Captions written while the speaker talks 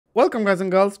Welcome guys and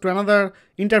girls to another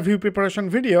interview preparation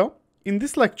video. In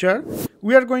this lecture,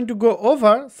 we are going to go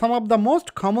over some of the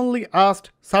most commonly asked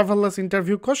serverless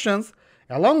interview questions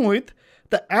along with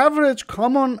the average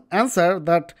common answer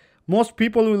that most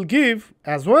people will give,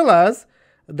 as well as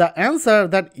the answer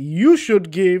that you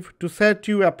should give to set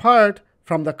you apart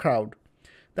from the crowd.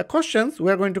 The questions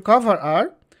we are going to cover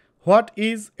are: what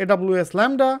is AWS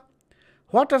Lambda?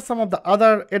 What are some of the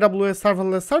other AWS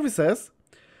serverless services?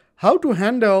 How to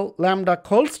handle Lambda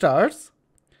cold starts?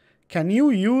 Can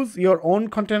you use your own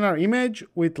container image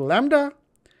with Lambda?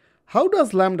 How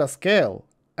does Lambda scale?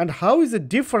 And how is it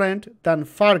different than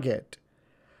Fargate?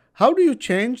 How do you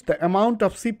change the amount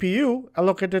of CPU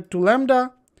allocated to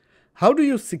Lambda? How do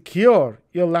you secure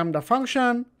your Lambda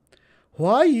function?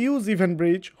 Why use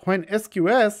EventBridge when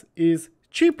SQS is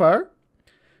cheaper?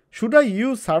 Should I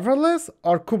use serverless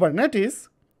or Kubernetes?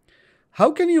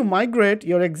 How can you migrate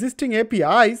your existing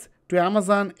APIs to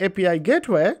Amazon API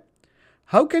Gateway?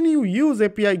 How can you use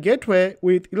API Gateway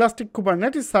with Elastic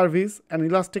Kubernetes Service and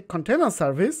Elastic Container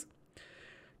Service?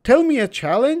 Tell me a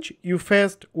challenge you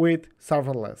faced with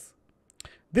serverless.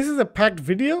 This is a packed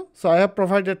video, so I have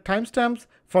provided timestamps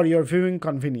for your viewing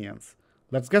convenience.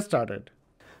 Let's get started.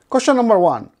 Question number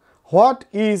 1. What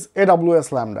is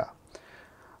AWS Lambda?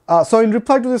 So in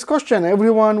reply to this question,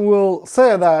 everyone will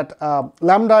say that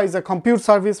Lambda is a compute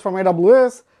service from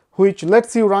AWS which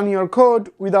lets you run your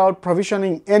code without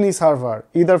provisioning any server,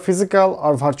 either physical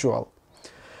or virtual.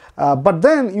 But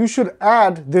then you should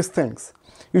add these things.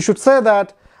 You should say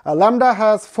that Lambda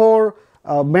has 4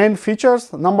 main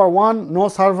features. Number 1, no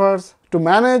servers to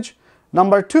manage.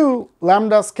 Number 2,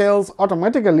 Lambda scales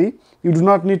automatically. You do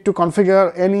not need to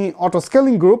configure any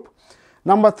auto-scaling group.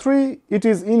 Number 3, it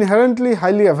is inherently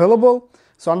highly available.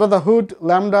 So under the hood,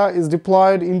 Lambda is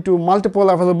deployed into multiple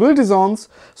availability zones.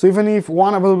 So even if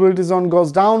one availability zone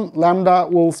goes down, Lambda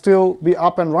will still be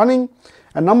up and running.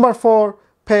 And number 4,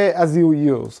 pay as you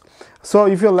use. So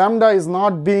if your Lambda is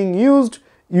not being used,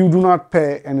 you do not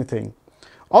pay anything.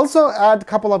 Also add a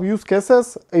couple of use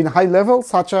cases in high level,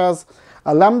 such as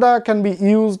Lambda can be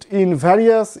used in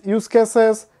various use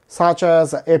cases, such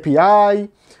as API,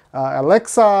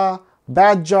 Alexa,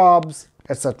 batch jobs,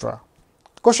 etc.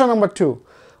 Question number 2.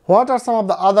 What are some of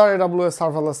the other AWS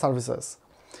serverless services?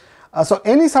 So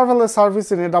any serverless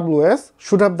service in AWS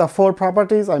should have the 4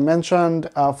 properties I mentioned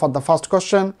for the first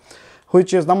question,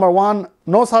 which is number 1,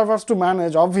 no servers to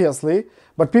manage, obviously,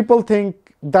 but people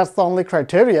think that's the only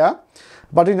criteria.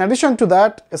 But in addition to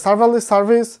that, a serverless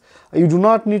service, you do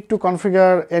not need to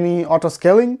configure any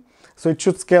auto-scaling, so it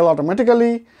should scale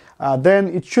automatically. Then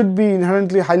it should be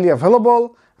inherently highly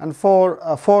available. And for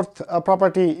fourth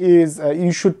property is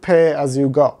you should pay as you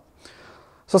go.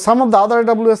 So some of the other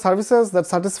AWS services that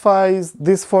satisfies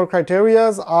these 4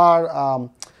 criteria are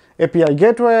API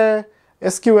Gateway,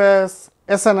 SQS,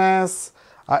 SNS,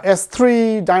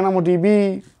 S3,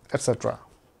 DynamoDB, etc.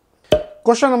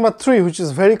 Question number 3, which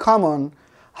is very common: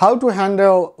 how to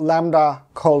handle Lambda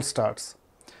cold starts.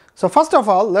 So first of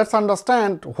all, let's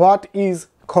understand what is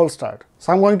cold start.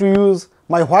 So I'm going to use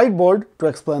my whiteboard to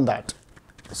explain that.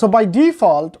 So by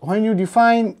default, when you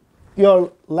define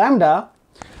your Lambda,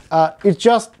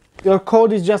 your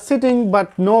code is just sitting,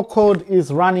 but no code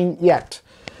is running yet.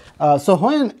 So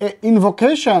when an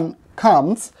invocation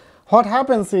comes, what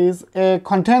happens is a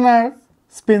container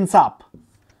spins up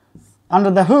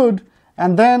under the hood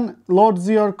and then loads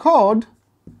your code,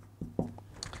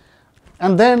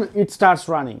 and then it starts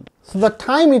running. So the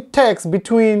time it takes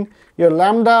between your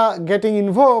Lambda getting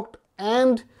invoked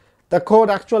and the code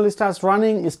actually starts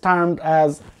running is termed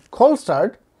as cold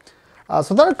start.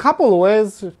 So there are a couple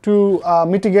ways to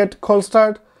mitigate cold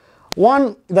start.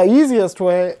 One, the easiest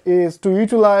way is to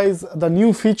utilize the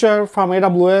new feature from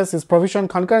AWS is provision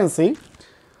concurrency.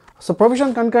 So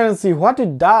provision concurrency, what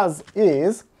it does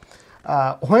is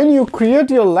when you create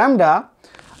your Lambda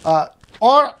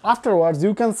or afterwards,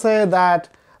 you can say that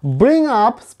bring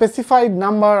up specified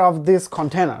number of these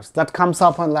containers that comes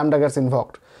up when Lambda gets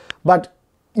invoked. But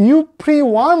you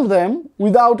pre-warm them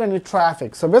without any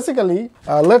traffic. So basically,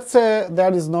 let's say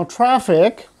there is no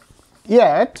traffic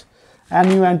yet,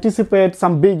 and you anticipate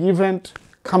some big event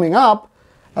coming up,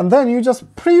 and then you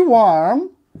just pre-warm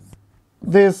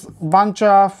this bunch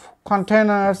of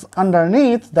containers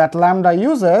underneath that Lambda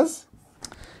uses,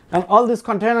 and all these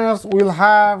containers will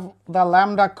have the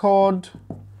Lambda code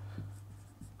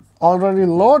already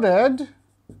loaded,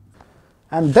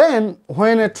 and then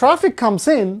when a traffic comes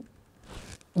in,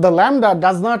 the Lambda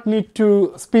does not need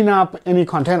to spin up any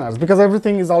containers because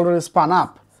everything is already spun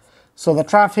up. So the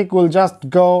traffic will just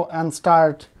go and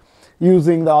start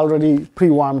using the already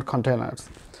pre-warmed containers.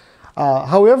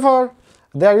 However,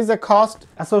 there is a cost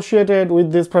associated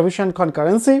with this provision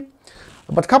concurrency.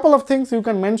 But couple of things you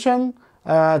can mention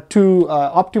to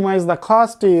optimize the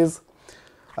cost is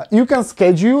you can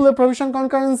schedule a provision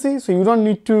concurrency, so you don't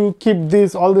need to keep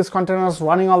all these containers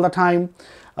running all the time.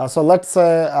 So let's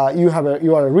say you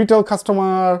are a retail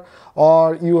customer,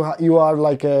 or you are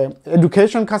like a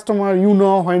education customer. You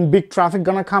know when big traffic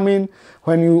gonna come in,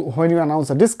 when you announce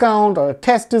a discount or a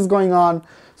test is going on.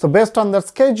 So based on that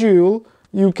schedule,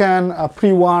 you can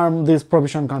pre-warm this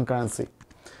provision concurrency.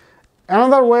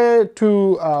 Another way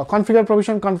to configure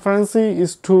provision concurrency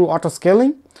is through auto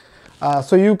scaling.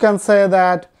 So you can say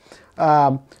that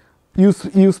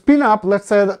you spin up, let's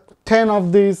say, 10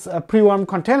 of these pre-warmed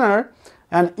container,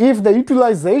 and if the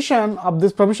utilization of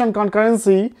this provision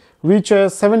concurrency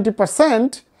reaches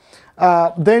 70%,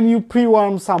 then you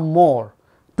pre-warm some more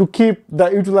to keep the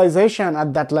utilization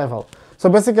at that level. So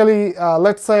basically,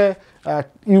 let's say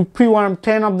you pre-warm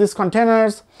 10 of these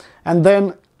containers, and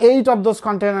then 8 of those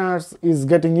containers is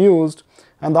getting used,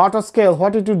 and the auto scale,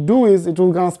 what it will do is it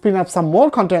will gonna spin up some more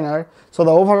container, so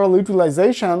the overall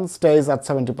utilization stays at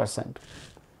 70%.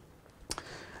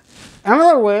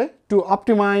 Another way to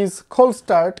optimize cold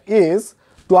start is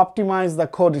to optimize the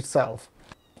code itself.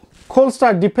 Cold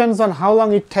start depends on how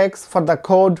long it takes for the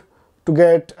code to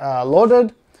get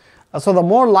loaded. So the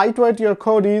more lightweight your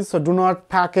code is, so do not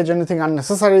package anything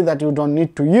unnecessary that you don't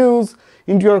need to use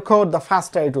into your code, the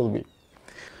faster it will be.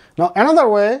 Now another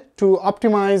way to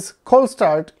optimize cold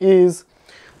start is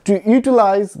to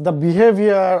utilize the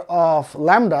behavior of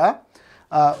Lambda.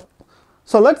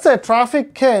 So let's say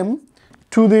traffic came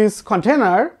to this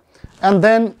container and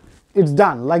then it's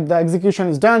done, like the execution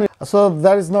is done. So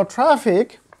there is no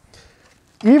traffic.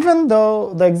 Even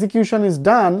though the execution is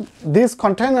done, this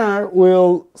container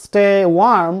will stay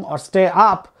warm or stay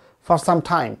up for some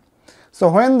time. So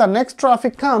when the next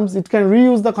traffic comes, it can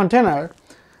reuse the container.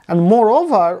 And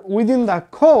moreover, within the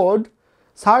code,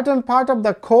 certain part of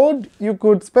the code you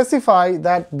could specify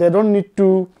that they don't need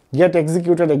to get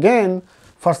executed again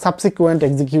for subsequent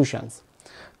executions.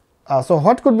 So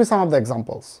what could be some of the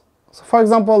examples? So for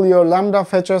example, your Lambda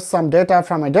fetches some data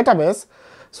from a database,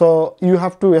 so you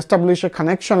have to establish a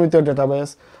connection with your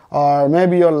database, or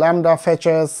maybe your Lambda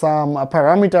fetches some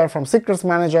parameter from secrets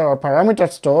manager or parameter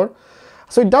store.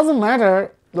 So it doesn't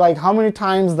matter like how many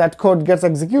times that code gets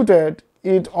executed,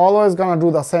 it always gonna do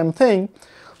the same thing.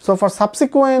 So for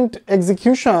subsequent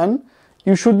execution,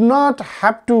 you should not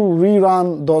have to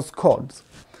rerun those codes.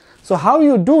 So how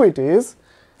you do it is,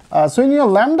 so in your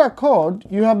Lambda code,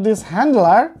 you have this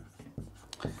handler,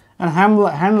 and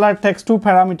handler takes two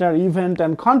parameter, event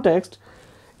and context.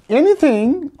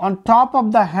 Anything on top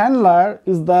of the handler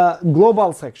is the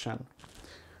global section.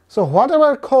 So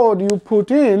whatever code you put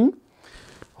in,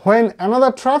 when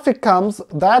another traffic comes,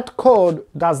 that code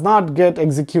does not get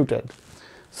executed.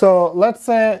 So let's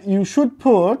say you should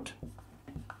put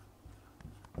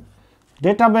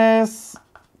database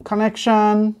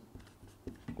connection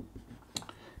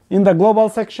in the global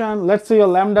section. Let's say your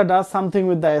Lambda does something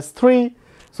with the S3.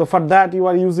 So for that you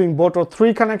are using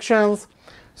Boto3 connections.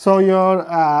 So your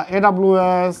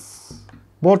AWS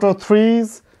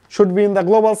Boto3s should be in the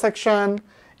global section,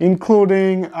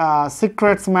 including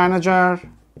secrets manager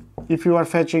if you are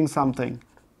fetching something.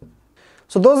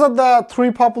 So those are the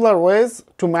three popular ways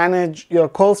to manage your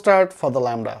cold start for the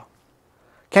Lambda.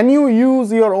 Can you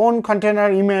use your own container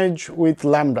image with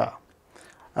Lambda?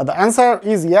 The answer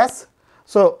is yes.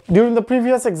 So during the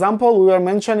previous example, we were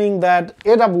mentioning that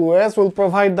AWS will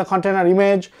provide the container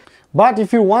image, but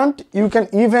if you want, you can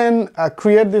even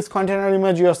create this container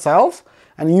image yourself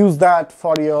and use that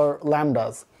for your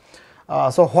Lambdas.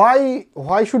 So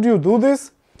why should you do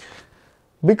this?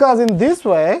 Because in this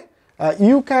way,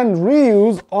 you can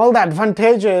reuse all the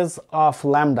advantages of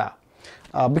Lambda.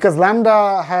 Because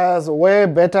Lambda has way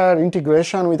better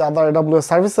integration with other AWS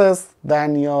services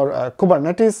than your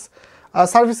Kubernetes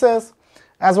services,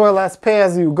 as well as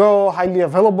pay-as-you-go, highly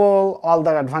available, all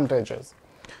their advantages.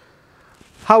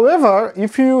 However,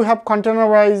 if you have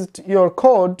containerized your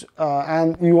code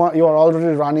and you are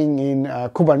already running in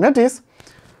Kubernetes,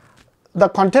 the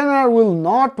container will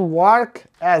not work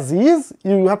as is.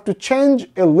 You have to change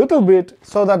a little bit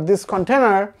so that this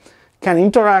container can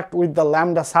interact with the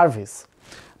Lambda service.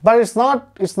 But it's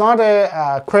not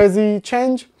a crazy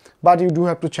change, but you do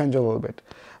have to change a little bit.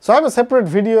 So I have a separate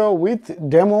video with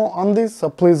demo on this, so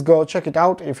please go check it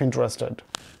out if interested.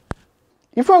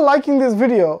 If you're liking this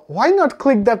video, why not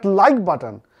click that like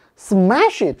button?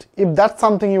 Smash it if that's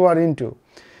something you are into.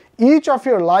 Each of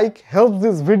your like helps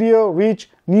this video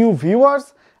reach new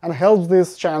viewers and helps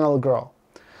this channel grow.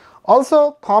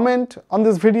 Also, comment on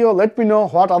this video, let me know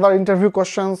what other interview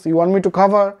questions you want me to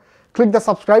cover. Click the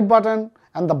subscribe button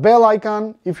and the bell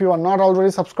icon if you are not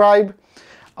already subscribed.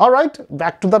 Alright,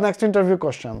 back to the next interview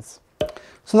questions.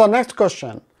 So the next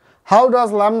question, how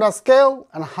does Lambda scale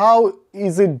and how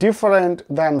is it different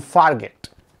than Fargate?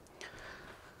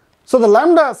 So the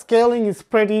Lambda scaling is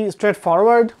pretty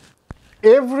straightforward.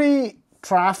 Every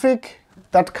traffic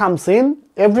that comes in,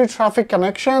 every traffic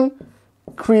connection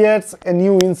creates a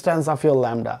new instance of your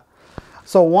Lambda.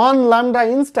 So one Lambda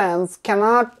instance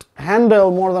cannot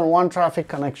handle more than one traffic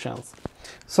connections.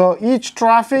 So each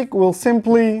traffic will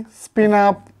simply spin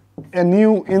up a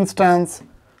new instance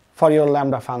for your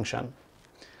Lambda function.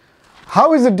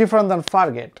 How is it different than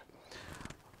Fargate?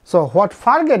 So what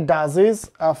Fargate does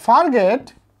is,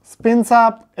 Fargate spins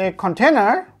up a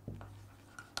container.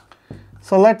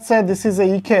 So let's say this is a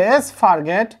EKS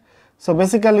Fargate. So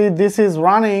basically this is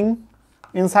running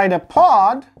inside a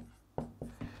pod,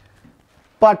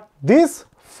 but this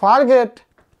Fargate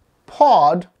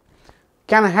pod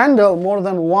can handle more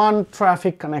than one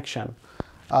traffic connection.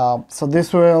 So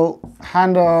this will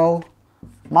handle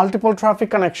multiple traffic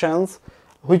connections,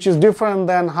 which is different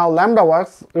than how Lambda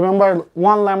works. Remember,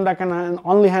 one Lambda can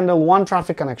only handle one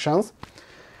traffic connections.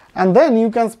 And then you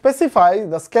can specify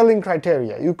the scaling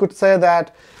criteria. You could say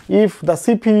that if the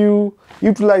CPU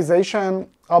utilization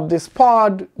of this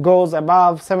pod goes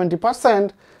above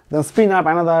 70%, then spin up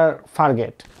another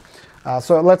Fargate.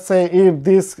 So let's say if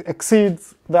this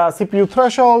exceeds the CPU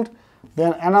threshold,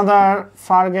 then another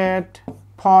Fargate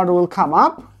pod will come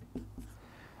up,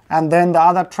 and then the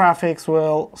other traffics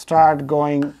will start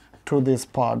going to this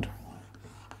pod.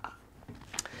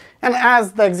 And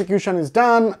as the execution is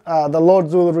done, the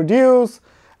loads will reduce,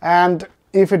 and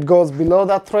if it goes below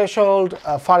that threshold,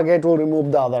 Fargate will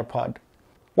remove the other pod.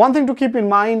 One thing to keep in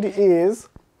mind is,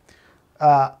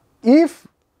 if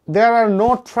there are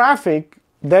no traffic,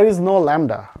 there is no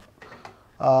Lambda.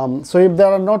 So if there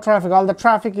are no traffic, all the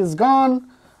traffic is gone.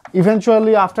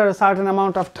 Eventually, after a certain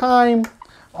amount of time,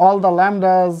 all the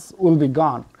Lambdas will be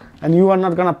gone, and you are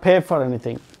not going to pay for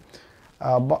anything.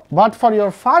 But for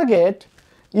your Fargate,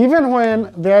 even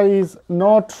when there is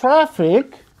no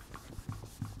traffic,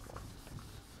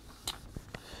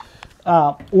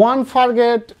 one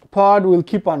Fargate pod will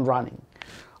keep on running.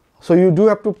 So you do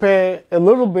have to pay a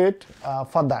little bit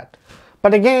for that.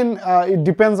 But again, it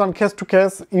depends on case to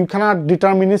case. You cannot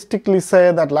deterministically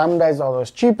say that Lambda is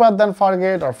always cheaper than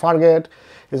Fargate, or Fargate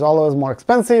is always more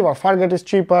expensive, or Fargate is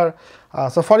cheaper.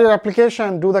 So for your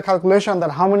application, do the calculation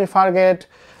that how many Fargate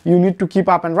you need to keep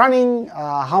up and running,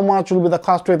 how much will be the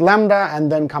cost with Lambda,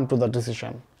 and then come to the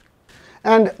decision.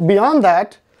 And beyond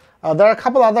that, there are a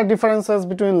couple other differences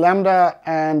between Lambda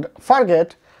and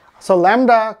Fargate. So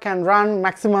Lambda can run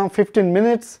maximum 15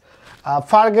 minutes.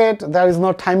 Fargate, there is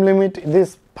no time limit.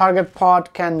 This Fargate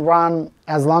pod can run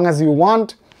as long as you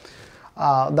want.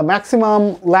 The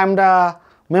maximum Lambda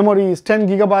memory is 10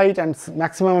 GB and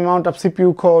maximum amount of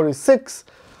CPU core is 6.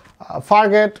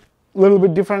 Fargate, little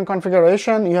bit different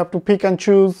configuration. You have to pick and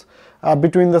choose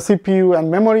between the CPU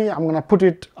and memory. I'm going to put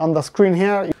it on the screen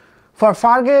here. For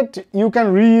Fargate, you can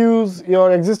reuse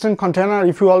your existing container.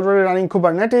 If you're already running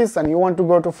Kubernetes and you want to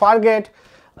go to Fargate,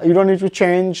 you don't need to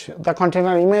change the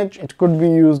container image. It could be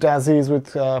used as is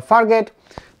with Fargate.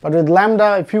 But with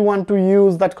Lambda, if you want to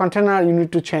use that container, you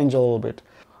need to change a little bit.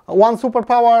 One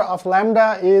superpower of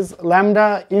Lambda is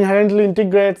Lambda inherently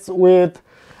integrates with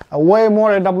way more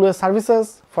AWS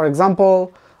services. For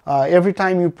example, every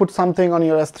time you put something on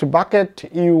your S3 bucket,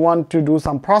 you want to do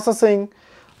some processing,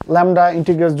 Lambda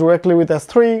integrates directly with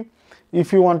S3.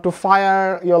 If you want to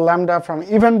fire your Lambda from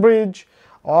EventBridge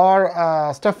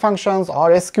or step functions or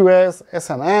SQS,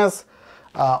 SNS,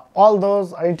 all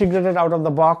those are integrated out of the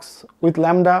box with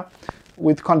Lambda.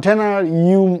 With container,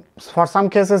 for some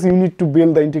cases, you need to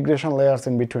build the integration layers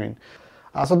in between.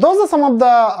 So those are some of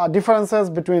the differences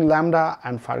between Lambda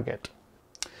and Fargate.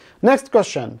 Next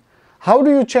question, how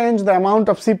do you change the amount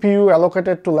of CPU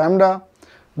allocated to Lambda?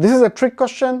 This is a trick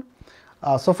question.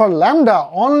 So for Lambda,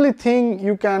 only thing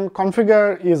you can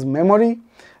configure is memory,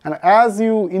 and as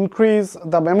you increase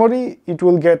the memory, it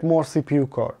will get more CPU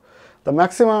core. The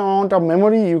maximum amount of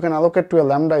memory you can allocate to a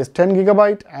Lambda is 10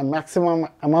 GB, and maximum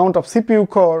amount of CPU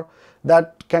core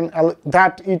that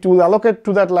it will allocate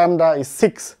to that Lambda is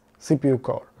 6 CPU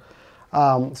core.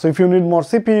 So if you need more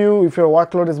CPU, if your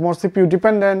workload is more CPU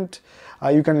dependent,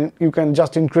 you can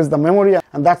just increase the memory,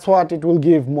 and that's what it will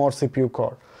give more CPU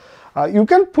core. You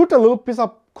can put a little piece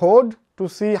of code to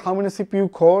see how many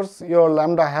CPU cores your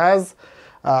Lambda has.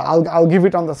 I'll give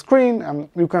it on the screen, and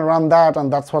you can run that,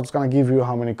 and that's what's going to give you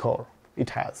how many core it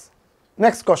has.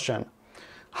 Next question.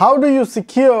 How do you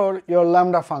secure your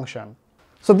Lambda function?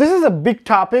 So this is a big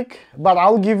topic, but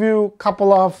I'll give you a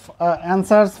couple of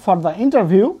answers for the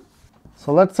interview.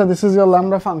 So let's say this is your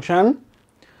Lambda function.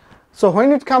 So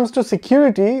when it comes to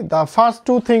security, the first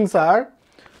two things are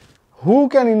who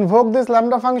can invoke these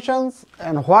Lambda functions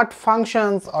and what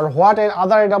functions or what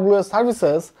other AWS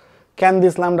services can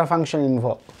this Lambda function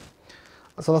invoke.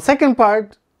 So the second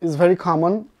part is very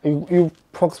common. You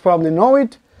folks probably know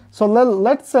it. So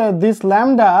let's say this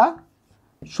Lambda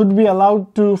should be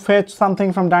allowed to fetch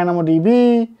something from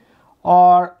DynamoDB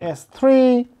or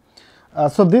S3.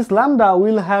 So this Lambda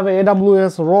will have a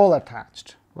AWS role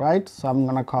attached, right? So I'm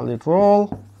going to call it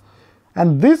role.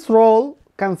 And this role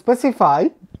can specify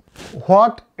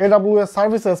what AWS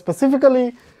services,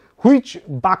 specifically which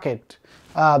bucket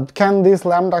can this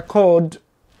Lambda code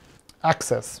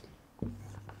access.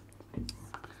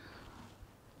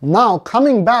 Now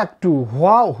coming back to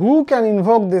who can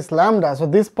invoke this Lambda, so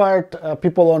this part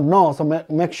people don't know, so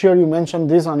make sure you mention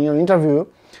this on your interview,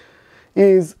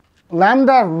 is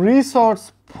Lambda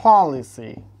resource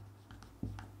policy.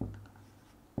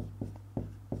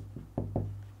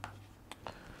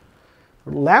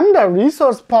 Lambda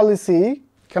resource policy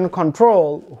can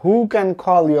control who can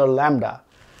call your Lambda.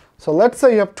 So let's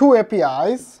say you have two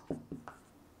APIs,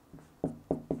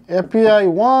 API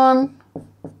 1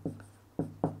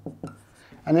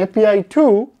 and API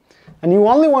 2, and you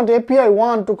only want API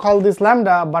 1 to call this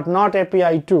Lambda but not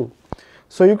API 2.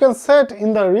 So you can set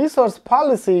in the resource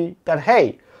policy that,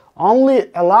 hey,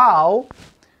 only allow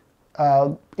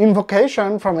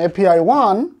invocation from API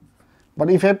 1, but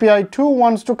if API 2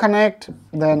 wants to connect,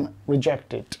 then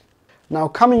reject it. Now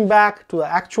coming back to the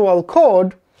actual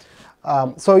code,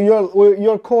 so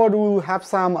your code will have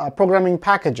some programming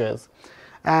packages.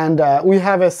 And we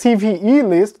have a CVE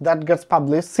list that gets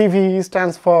published. CVE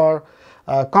stands for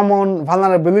Common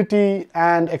Vulnerability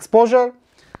and Exposure.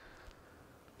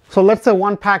 So let's say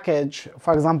one package,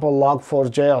 for example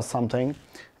log4j or something,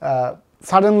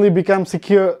 suddenly becomes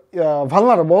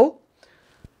vulnerable.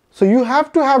 So you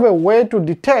have to have a way to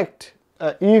detect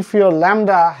if your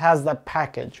Lambda has that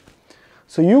package.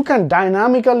 So you can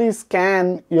dynamically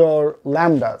scan your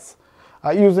Lambdas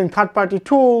using third-party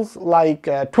tools like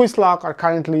Twistlock or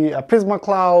currently Prisma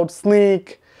Cloud,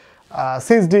 Sneak,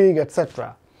 Sysdig,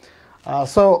 etc.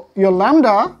 So your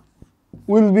Lambda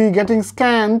will be getting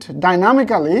scanned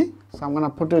dynamically. So I'm going to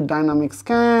put a dynamic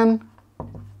scan.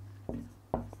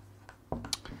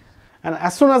 And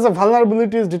as soon as a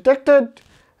vulnerability is detected,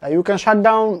 you can shut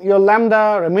down your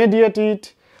Lambda, remediate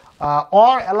it,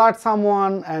 or alert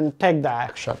someone and take the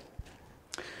action.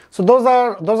 So those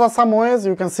are some ways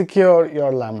you can secure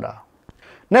your Lambda.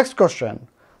 Next question: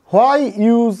 why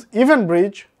use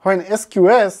EventBridge when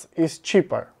SQS is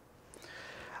cheaper?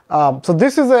 So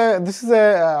this is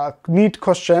a neat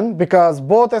question because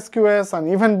both SQS and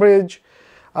EventBridge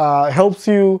helps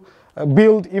you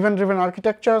build event-driven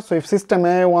architecture. So if system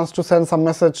A wants to send some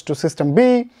message to system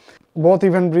B, both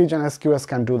EventBridge and SQS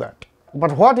can do that.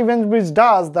 But what EventBridge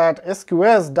does that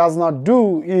SQS does not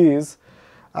do is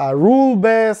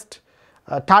rule-based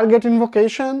target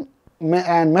invocation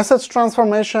and message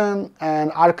transformation and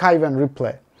archive and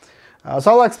replay.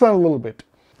 So I'll explain a little bit.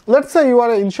 Let's say you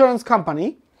are an insurance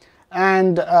company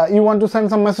and you want to send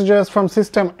some messages from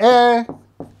system A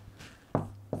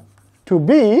to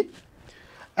B,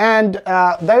 and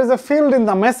there is a field in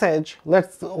the message,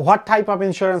 what type of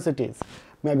insurance it is.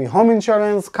 Maybe home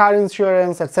insurance, car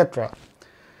insurance, etc.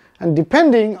 And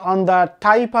depending on the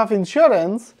type of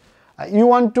insurance, you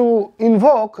want to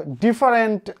invoke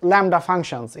different Lambda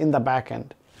functions in the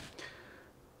backend.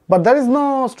 But there is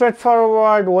no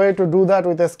straightforward way to do that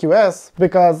with SQS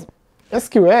because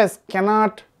SQS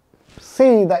cannot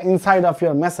see the inside of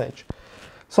your message.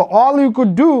 So all you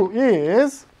could do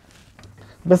is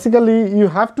basically you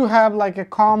have to have like a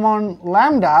common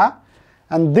Lambda,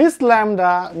 and this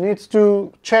Lambda needs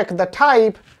to check the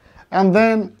type and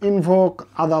then invoke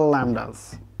other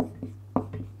Lambdas.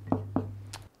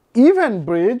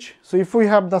 EventBridge, so if we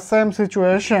have the same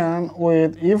situation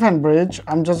with EventBridge,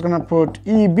 I'm just going to put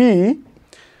EB.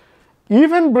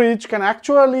 EventBridge can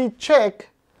actually check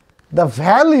the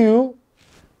value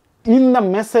in the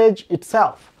message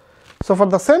itself. So for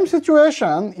the same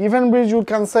situation, EventBridge you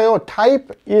can say, oh,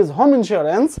 type is home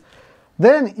insurance,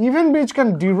 then EventBridge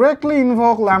can directly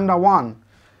invoke Lambda 1.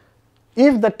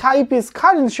 If the type is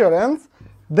car insurance,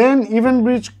 then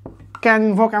EventBridge can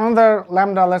invoke another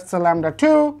Lambda, let's say Lambda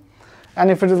 2, and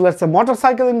if it is, let's say,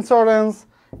 motorcycle insurance,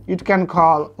 it can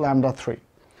call Lambda 3.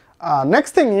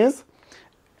 Next thing is,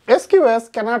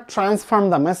 SQS cannot transform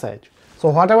the message. So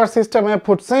whatever system A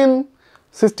puts in,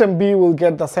 system B will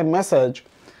get the same message.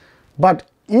 But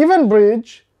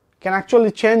EventBridge can actually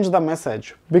change the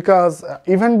message, because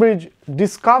EventBridge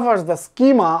discovers the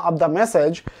schema of the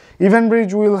message.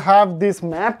 EventBridge will have this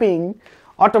mapping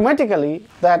automatically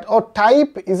that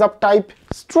type is of type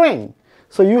string.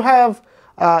 So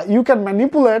you can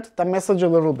manipulate the message a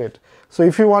little bit. So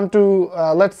if you want to,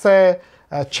 let's say,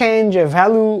 change a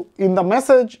value in the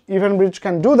message, EventBridge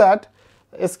can do that.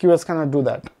 SQS cannot do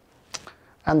that.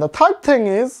 And the third thing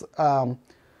is,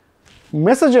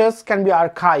 messages can be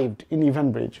archived in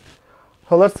EventBridge.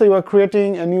 So let's say you are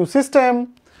creating a new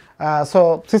system.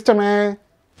 So system A,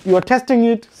 you are testing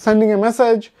it, sending a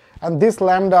message, and this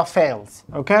Lambda fails.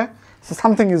 Okay? So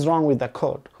something is wrong with the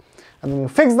code. And then you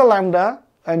fix the Lambda,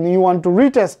 and you want to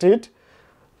retest it.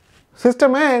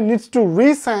 System A needs to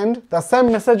resend the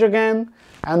same message again,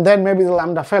 and then maybe the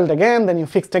Lambda failed again, then you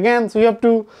fixed again. So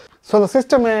the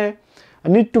system A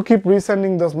need to keep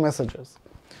resending those messages.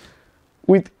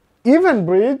 With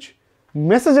EventBridge,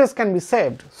 messages can be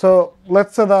saved. So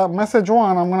let's say the message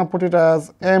 1, I'm going to put it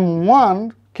as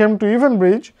M1, came to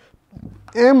EventBridge.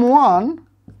 M1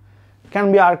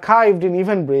 can be archived in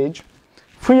EventBridge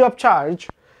free of charge,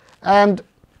 and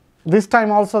this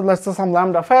time also, let's say some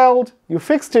Lambda failed, you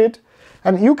fixed it,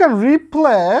 and you can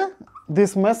replay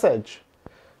this message,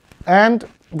 and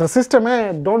the system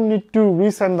A don't need to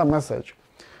resend the message.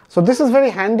 So this is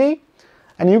very handy,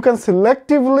 and you can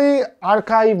selectively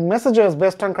archive messages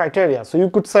based on criteria. So you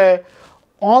could say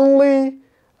only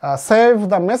save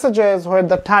the messages where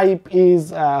the type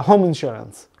is home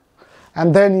insurance,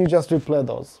 and then you just replay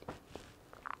those.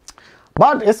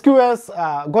 But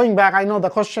SQS, going back, I know the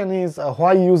question is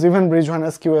why use EventBridge when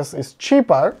SQS is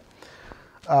cheaper.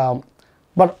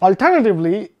 But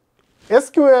alternatively,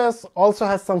 SQS also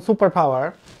has some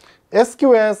superpower.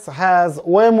 SQS has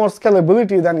way more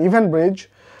scalability than EventBridge.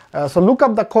 So look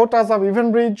up the quotas of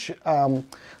EventBridge.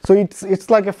 So it's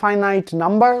like a finite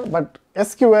number, but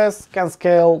SQS can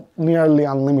scale nearly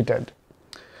unlimited.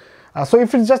 So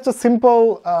if it's just a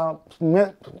simple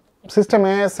system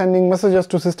A sending messages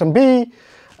to system B,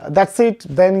 that's it,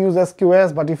 then use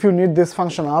SQS. But if you need these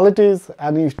functionalities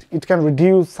and it can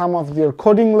reduce some of your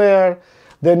coding layer,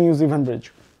 then use EventBridge.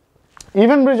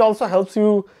 EventBridge also helps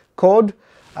you code.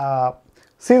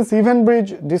 Since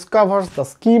EventBridge discovers the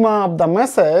schema of the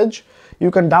message, you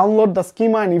can download the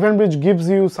schema, and EventBridge gives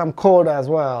you some code as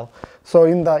well. So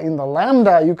in the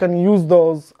Lambda, you can use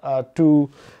those to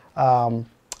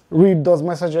read those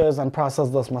messages and process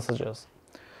those messages.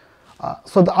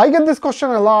 I get this question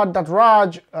a lot that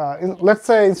Raj, let's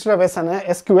say instead of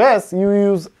SQS, you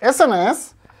use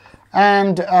SNS,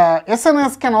 and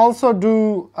SNS can also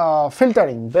do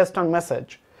filtering based on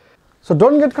message. So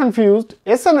don't get confused,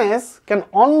 SNS can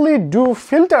only do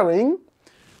filtering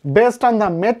based on the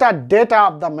metadata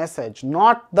of the message,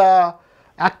 not the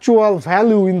actual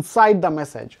value inside the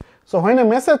message. So when a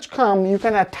message comes, you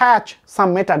can attach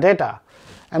some metadata.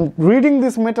 And reading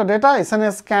this metadata,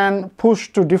 SNS can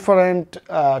push to different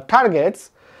targets,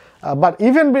 but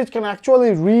EventBridge can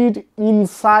actually read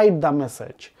inside the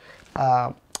message.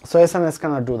 So SNS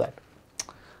cannot do that.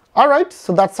 All right,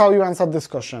 so that's how you answer this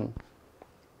question.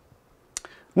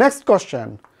 Next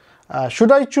question, should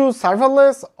I choose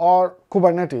serverless or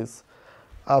Kubernetes?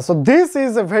 So this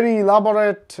is a very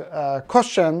elaborate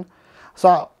question.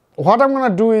 So what I'm going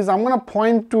to do is I'm going to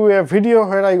point to a video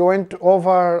where I went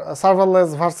over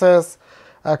serverless versus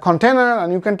container,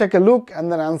 and you can take a look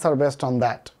and then answer based on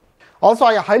that. Also,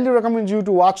 I highly recommend you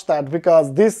to watch that,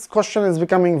 because this question is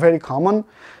becoming very common,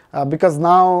 because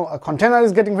now a container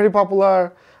is getting very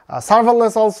popular.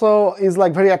 Serverless also is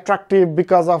like very attractive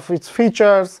because of its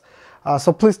features.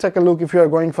 So please take a look if you are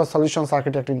going for solutions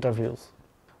architect interviews.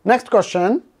 Next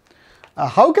question.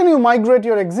 How can you migrate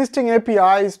your existing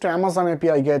APIs to Amazon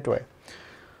API Gateway?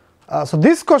 So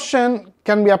this question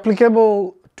can be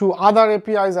applicable to other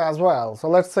APIs as well. So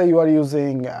let's say you are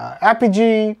using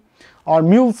Apigee or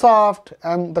MuleSoft,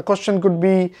 and the question could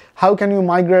be, how can you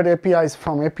migrate APIs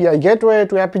from API Gateway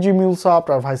to Apigee MuleSoft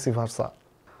or vice versa?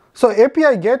 So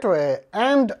API Gateway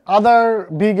and other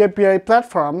big API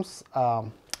platforms,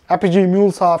 Apigee,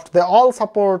 MuleSoft, they all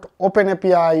support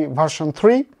OpenAPI version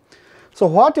 3. So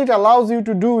what it allows you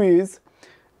to do is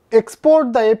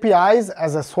export the APIs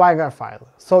as a Swagger file.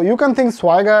 So you can think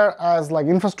Swagger as like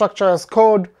infrastructure as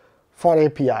code for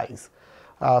APIs.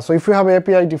 So if you have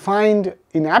API defined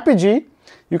in Apigee,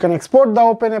 you can export the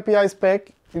OpenAPI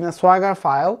spec in a Swagger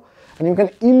file, and you can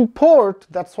import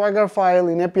that Swagger file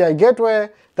in API Gateway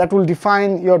that will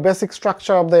define your basic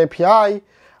structure of the API,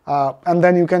 and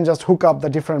then you can just hook up the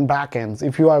different backends.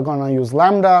 If you are going to use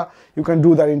Lambda, you can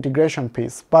do that integration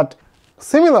piece. But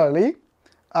similarly,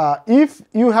 if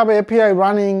you have an API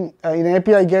running in an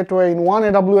API gateway in one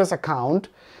AWS account,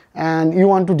 and you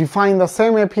want to define the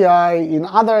same API in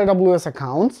other AWS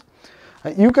accounts,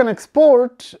 you can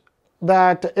export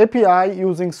that API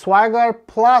using Swagger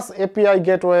plus API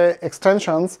gateway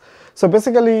extensions. So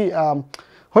basically,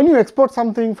 when you export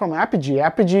something from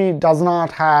Apigee does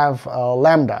not have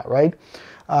Lambda, right?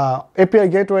 API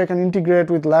gateway can integrate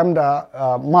with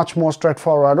Lambda much more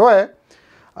straightforward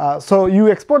way. So you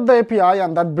export the API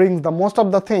and that brings the most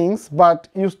of the things, but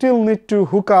you still need to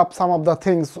hook up some of the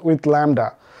things with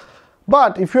Lambda.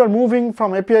 But if you are moving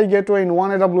from API gateway in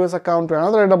one AWS account to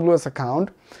another AWS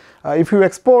account, if you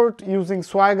export using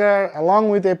Swagger along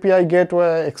with API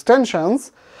gateway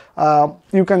extensions,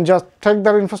 you can just take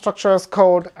their infrastructure as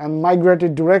code and migrate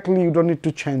it directly. You don't need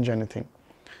to change anything.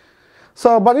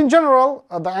 So, but in general,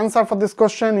 the answer for this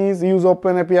question is use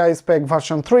OpenAPI Spec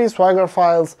version 3 Swagger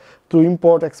files to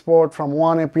import, export from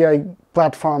one API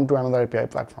platform to another API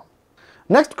platform.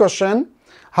 Next question,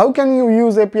 how can you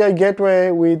use API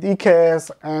Gateway with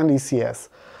EKS and ECS?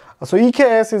 So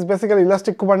EKS is basically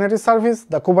Elastic Kubernetes Service,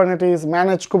 the Kubernetes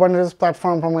managed Kubernetes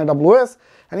platform from AWS,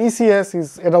 and ECS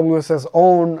is AWS's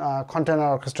own container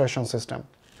orchestration system.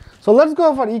 So let's go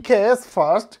over EKS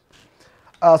first.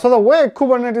 So the way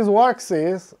Kubernetes works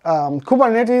is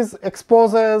Kubernetes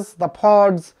exposes the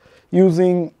pods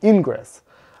using ingress.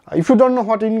 If you don't know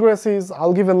what ingress is,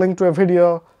 I'll give a link to a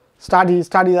video. Study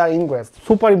the ingress.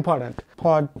 Super important.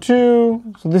 Pod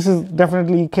 2. So this is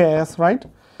definitely EKS, right?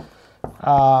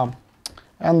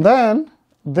 And then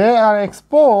they are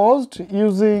exposed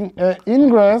using an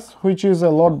ingress, which is a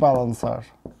load balancer.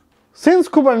 Since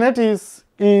Kubernetes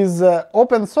is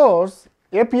open source,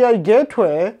 API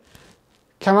Gateway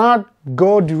cannot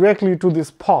go directly to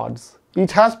these pods. It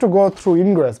has to go through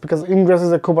ingress because ingress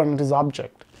is a Kubernetes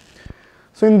object.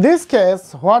 So in this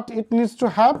case, what it needs to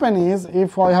happen is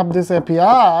if I have this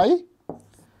API,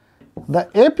 the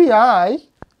API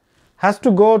has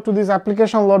to go to this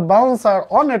application load balancer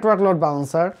or network load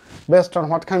balancer based on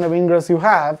what kind of ingress you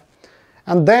have,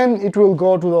 and then it will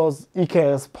go to those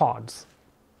EKS pods.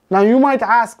 Now you might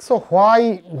ask, so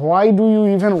why do you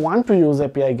even want to use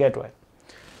API Gateway?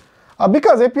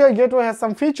 Because API Gateway has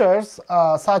some features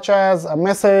such as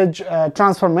message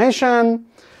transformation,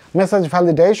 message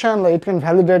validation, like it can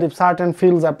validate if certain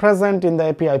fields are present in the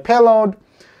API payload,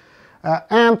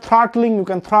 and throttling, you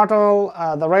can throttle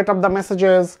the rate of the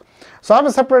messages. So I have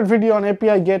a separate video on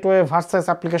API Gateway versus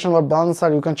application load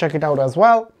balancer, you can check it out as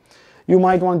well. You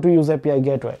might want to use API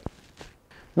Gateway.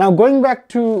 Now going back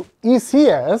to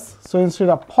ECS, so instead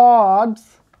of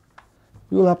pods,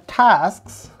 you will have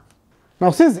tasks. Now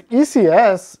since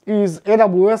ECS is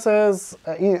AWS's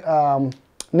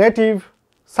native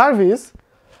service,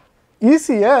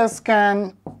 ECS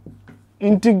can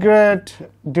integrate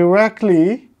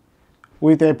directly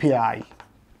with API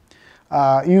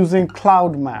using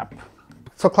Cloud Map.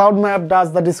 So Cloud Map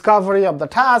does the discovery of the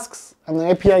tasks, and the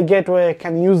API Gateway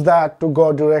can use that to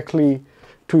go directly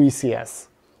to ECS.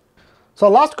 So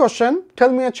last question,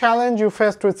 tell me a challenge you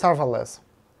faced with serverless.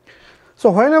 So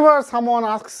whenever someone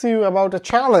asks you about a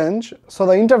challenge, so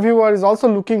the interviewer is also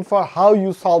looking for how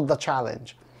you solve the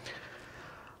challenge.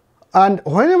 And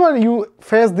whenever you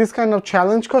face this kind of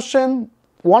challenge question,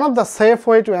 one of the safe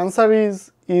way to answer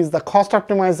is the cost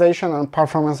optimization and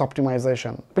performance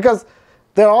optimization, because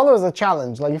they're always a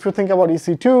challenge. Like if you think about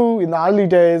EC2, in the early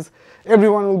days,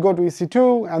 everyone will go to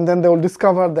EC2 and then they will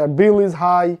discover their bill is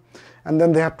high, and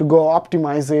then they have to go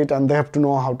optimize it and they have to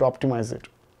know how to optimize it.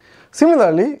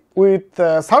 Similarly, with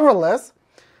serverless,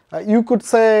 you could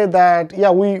say that,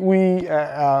 yeah, we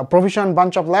provisioned a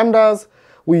bunch of lambdas,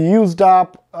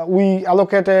 we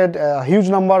allocated a huge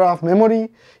number of memory.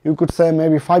 You could say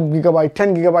maybe 5 GB,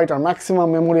 10 GB are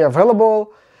maximum memory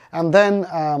available, and then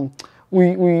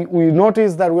we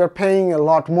noticed that we are paying a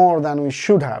lot more than we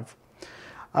should have.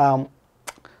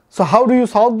 So how do you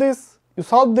solve this? You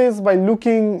solve this by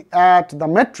looking at the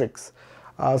metrics.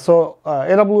 So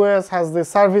AWS has this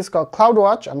service called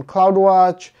CloudWatch, and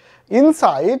CloudWatch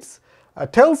Insights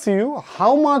tells you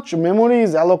how much memory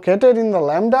is allocated in the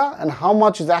Lambda and how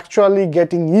much is actually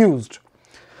getting used.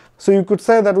 So you could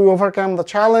say that we overcame the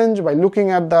challenge by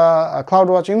looking at the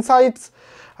CloudWatch Insights,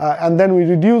 and then we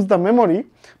reduce the memory,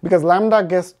 because Lambda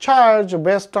gets charged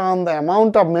based on the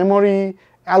amount of memory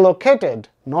allocated,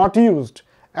 not used,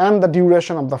 and the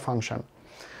duration of the function.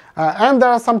 And there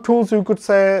are some tools you could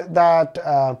say that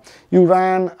you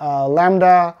ran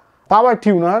Lambda Power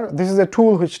Tuner. This is a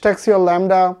tool which takes your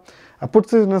Lambda,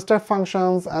 puts it in step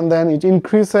functions, and then it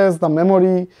increases the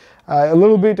memory a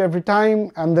little bit every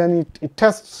time, and then it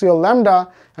tests your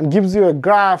Lambda and gives you a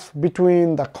graph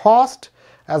between the cost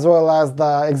as well as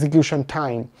the execution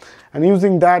time. And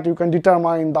using that, you can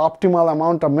determine the optimal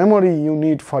amount of memory you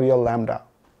need for your Lambda.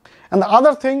 And the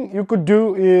other thing you could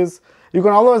do is you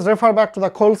can always refer back to the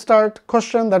cold start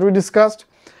question that we discussed.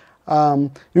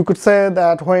 You could say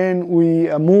that when we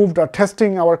moved or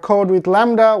testing our code with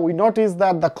Lambda, we noticed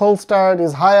that the cold start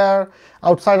is higher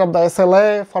outside of the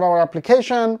SLA for our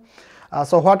application.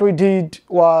 So what we did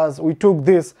was we took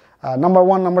this number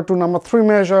 1, number 2, number 3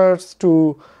 measures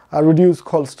to reduce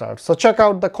cold start. So check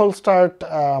out the cold start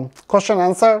question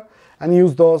answer and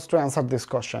use those to answer this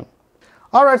question.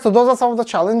 Alright, so those are some of the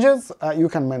challenges you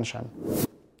can mention.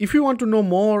 If you want to know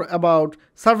more about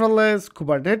serverless,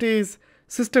 Kubernetes,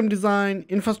 system design,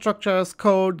 infrastructure as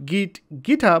code, Git,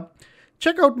 GitHub,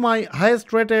 check out my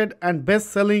highest rated and best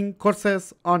selling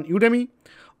courses on Udemy.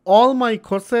 All my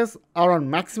courses are on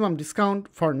maximum discount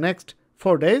for next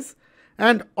 4 days,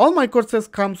 and all my courses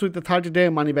comes with a 30-day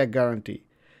money-back guarantee.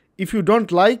 If you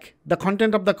don't like the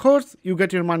content of the course, you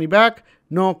get your money back,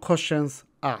 no questions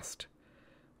asked.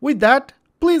 With that,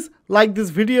 please like this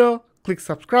video, click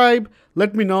subscribe,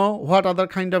 let me know what other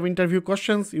kind of interview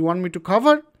questions you want me to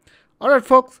cover. Alright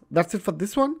folks, that's it for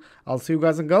this one. I'll see you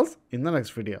guys and girls in the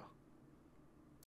next video.